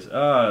what it is.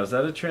 Ah, is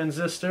that a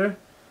transistor?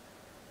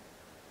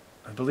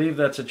 I believe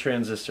that's a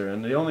transistor,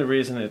 and the only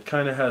reason it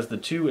kind of has the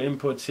two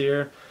inputs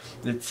here,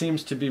 it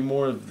seems to be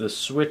more of the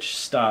switch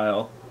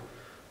style,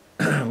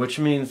 which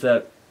means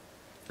that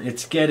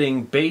it's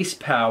getting base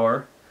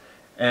power,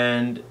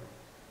 and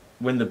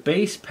when the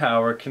base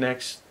power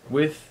connects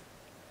with,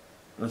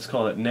 let's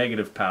call it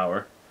negative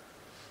power,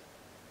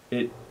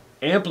 it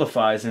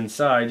amplifies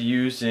inside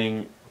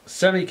using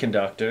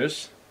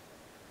semiconductors.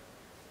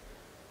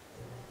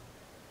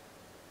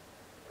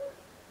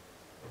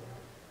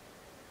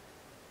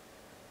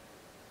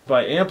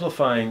 By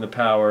amplifying the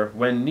power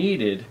when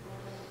needed,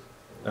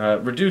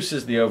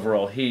 reduces the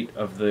overall heat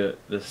of the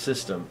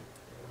system.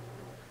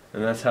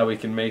 And that's how we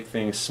can make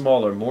things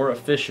smaller, more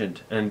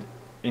efficient, and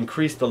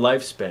increase the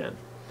lifespan.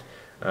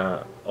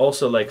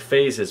 Also, like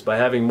phases, by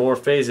having more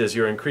phases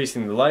you're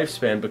increasing the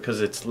lifespan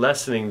because it's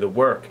lessening the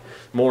work.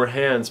 More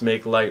hands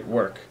make light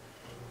work.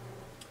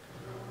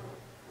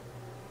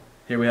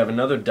 Here we have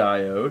another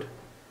diode.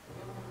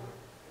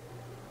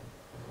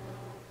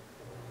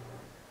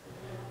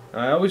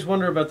 I always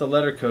wonder about the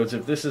letter codes,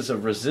 if this is a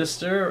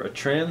resistor, a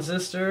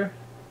transistor,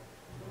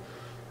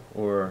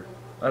 or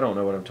I don't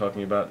know what I'm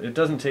talking about. It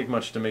doesn't take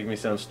much to make me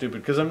sound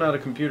stupid because I'm not a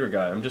computer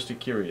guy, I'm just a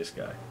curious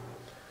guy.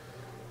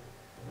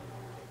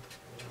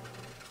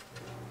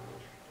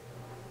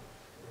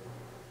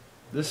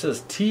 This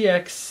says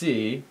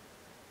TXC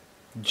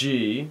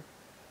G27.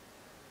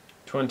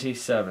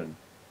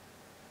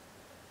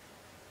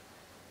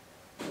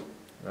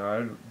 Now,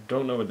 I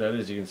don't know what that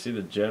is. You can see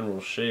the general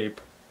shape.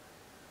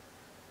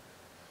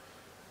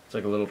 It's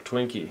like a little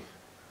Twinkie.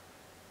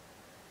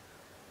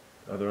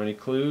 Are there any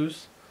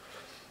clues?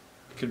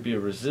 It could be a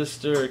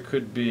resistor. It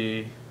could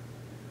be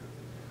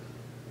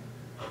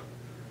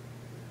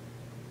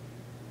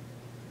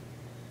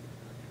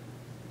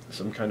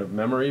some kind of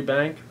memory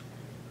bank.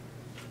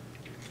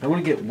 I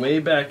want to get way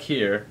back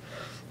here.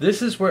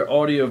 This is where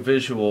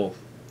audio-visual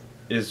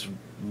is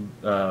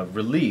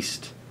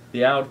released,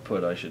 the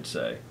output I should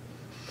say.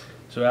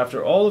 So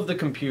after all of the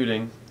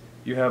computing,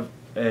 you have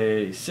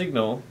a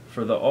signal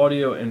for the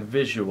audio and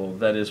visual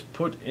that is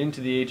put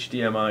into the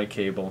HDMI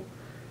cable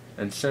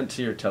and sent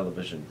to your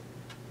television.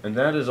 And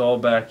that is all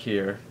back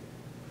here.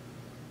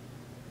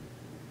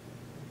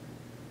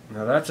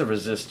 Now that's a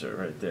resistor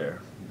right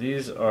there.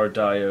 These are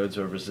diodes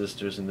or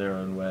resistors in their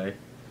own way.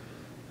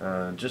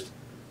 Just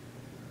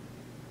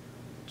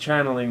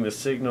channeling the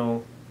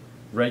signal,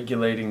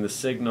 regulating the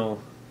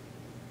signal.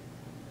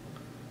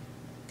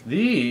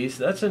 These,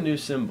 that's a new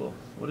symbol.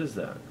 What is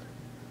that?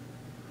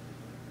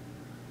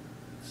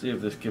 Let's see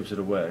if this gives it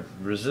away.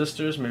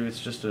 Resistors, maybe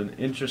it's just an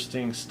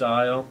interesting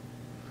style.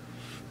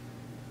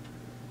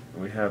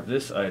 We have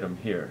this item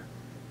here.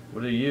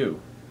 What are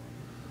you?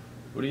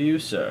 What are you,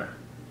 sir?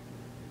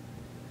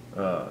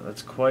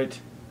 That's quite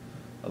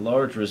a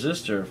large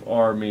resistor if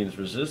R means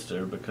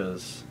resistor,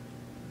 because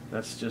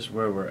that's just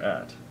where we're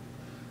at.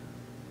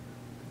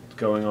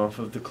 Going off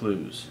of the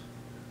clues.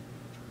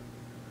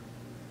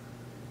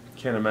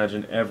 Can't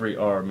imagine every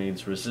R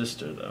means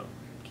resistor though.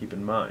 Keep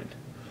in mind.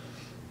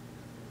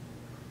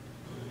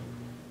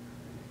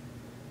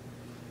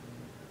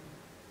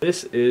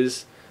 This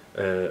is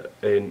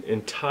an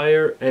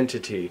entire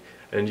entity,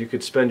 and you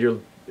could spend your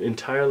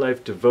entire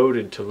life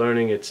devoted to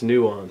learning its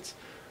nuance.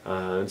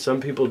 And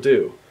some people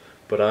do,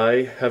 but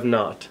I have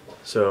not.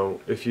 So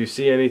if you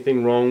see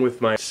anything wrong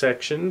with my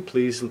section,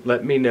 please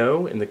let me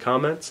know in the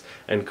comments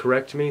and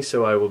correct me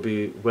so I will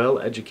be well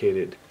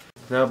educated.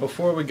 Now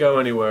before we go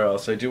anywhere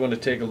else, I do want to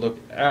take a look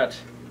at,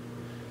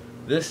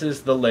 this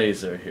is the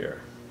laser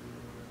here.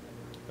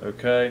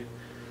 Okay,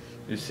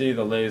 you see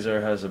the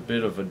laser has a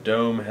bit of a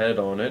dome head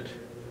on it.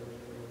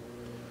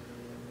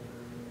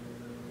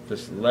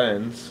 This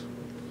lens.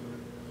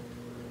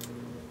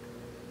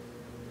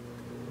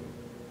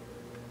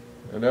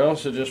 And I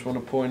also just want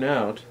to point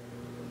out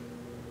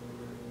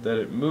that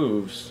it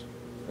moves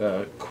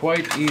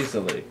quite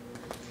easily.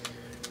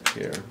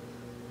 Here,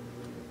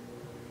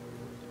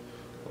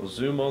 I'll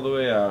zoom all the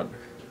way out,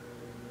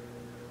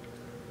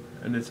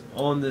 and it's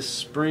on this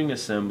spring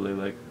assembly.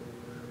 Like,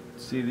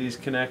 see these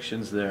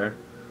connections there,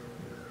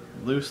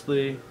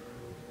 loosely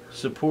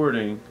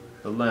supporting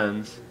the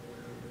lens,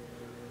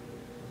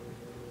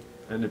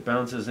 and it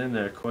bounces in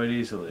there quite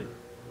easily.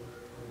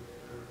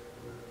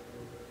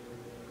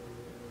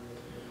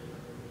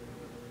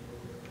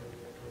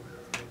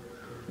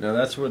 Now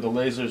that's where the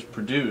laser is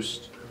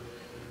produced.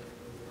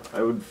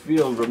 I would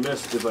feel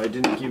remiss if I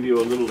didn't give you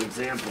a little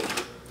example.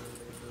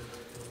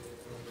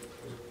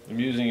 I'm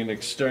using an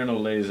external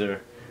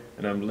laser,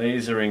 and I'm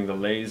lasering the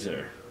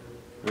laser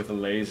with a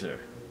laser.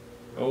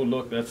 Oh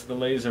look, that's the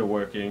laser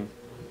working.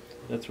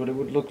 That's what it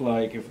would look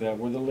like if that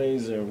were the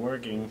laser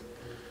working.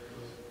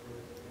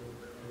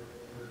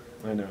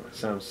 I know, it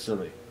sounds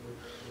silly.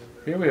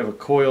 Here we have a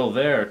coil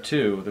there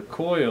too. The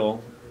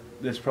coil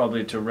is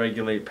probably to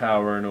regulate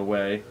power in a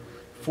way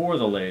for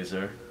the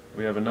laser.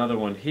 We have another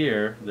one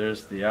here.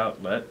 There's the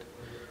outlet.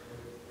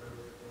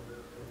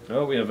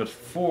 Oh, we have a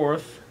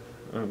fourth.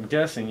 I'm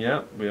guessing,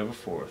 yeah, we have a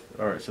fourth.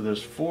 Alright, so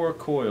there's 4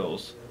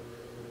 coils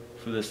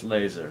for this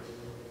laser.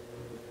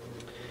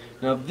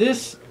 Now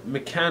this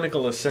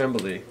mechanical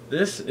assembly,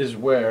 this is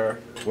where,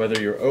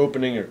 whether you're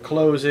opening or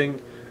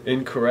closing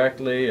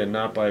incorrectly and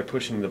not by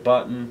pushing the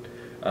button,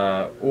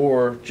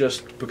 or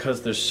just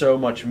because there's so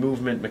much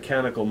movement,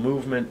 mechanical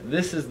movement,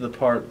 this is the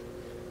part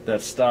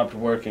that stopped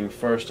working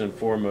first and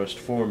foremost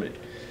for me.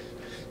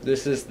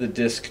 This is the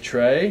disc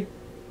tray.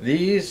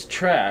 These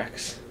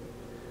tracks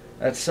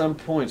at some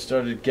point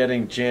started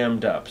getting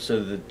jammed up,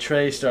 so the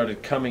tray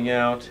started coming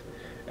out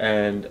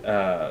and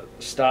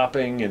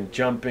stopping and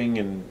jumping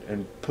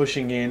and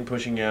pushing in,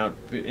 pushing out,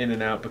 in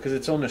and out, because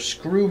it's on a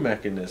screw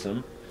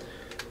mechanism.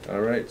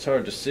 Alright, it's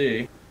hard to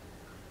see.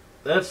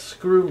 That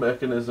screw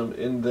mechanism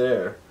in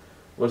there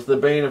was the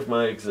bane of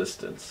my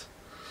existence.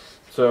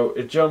 So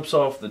it jumps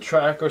off the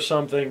track or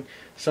something,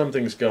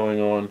 something's going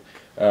on,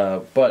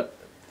 but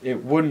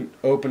it wouldn't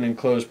open and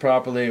close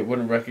properly. It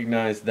wouldn't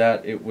recognize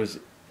that it was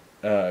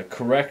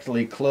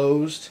correctly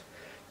closed,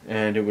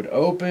 and it would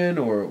open,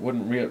 or it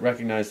wouldn't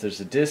recognize there's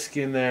a disc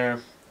in there.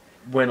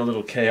 It went a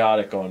little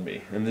chaotic on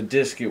me, and the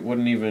disc, it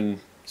wouldn't even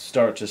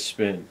start to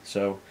spin.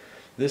 So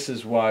this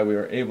is why we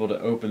were able to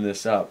open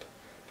this up.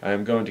 I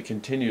am going to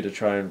continue to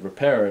try and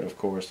repair it, of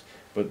course,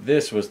 but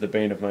this was the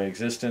bane of my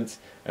existence,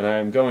 and I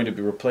am going to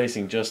be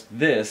replacing just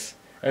this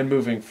and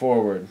moving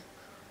forward.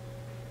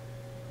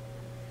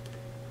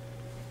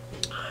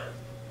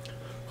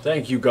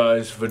 Thank you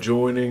guys for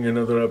joining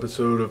another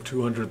episode of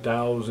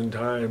 200,000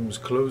 Times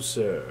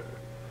Closer.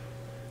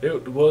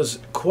 It was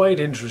quite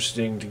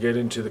interesting to get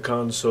into the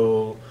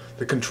console,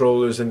 the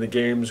controllers, and the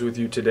games with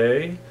you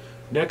today.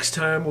 Next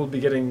time we'll be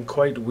getting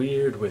quite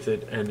weird with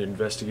it and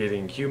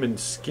investigating human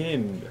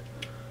skin,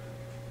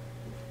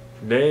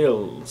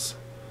 nails,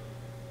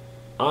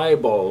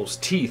 eyeballs,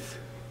 teeth,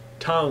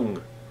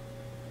 tongue,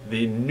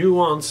 the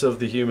nuance of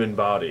the human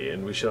body,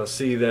 and we shall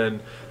see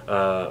then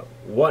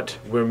what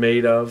we're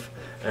made of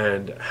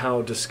and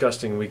how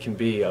disgusting we can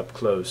be up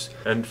close.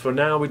 And for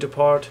now we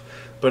depart,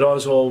 but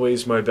as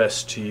always, my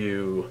best to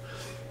you.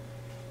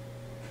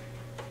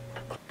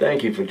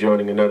 Thank you for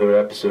joining another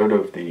episode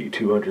of the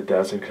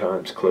 200,000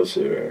 Times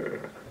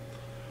Closer.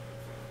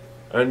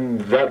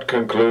 And that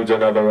concludes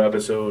another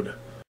episode.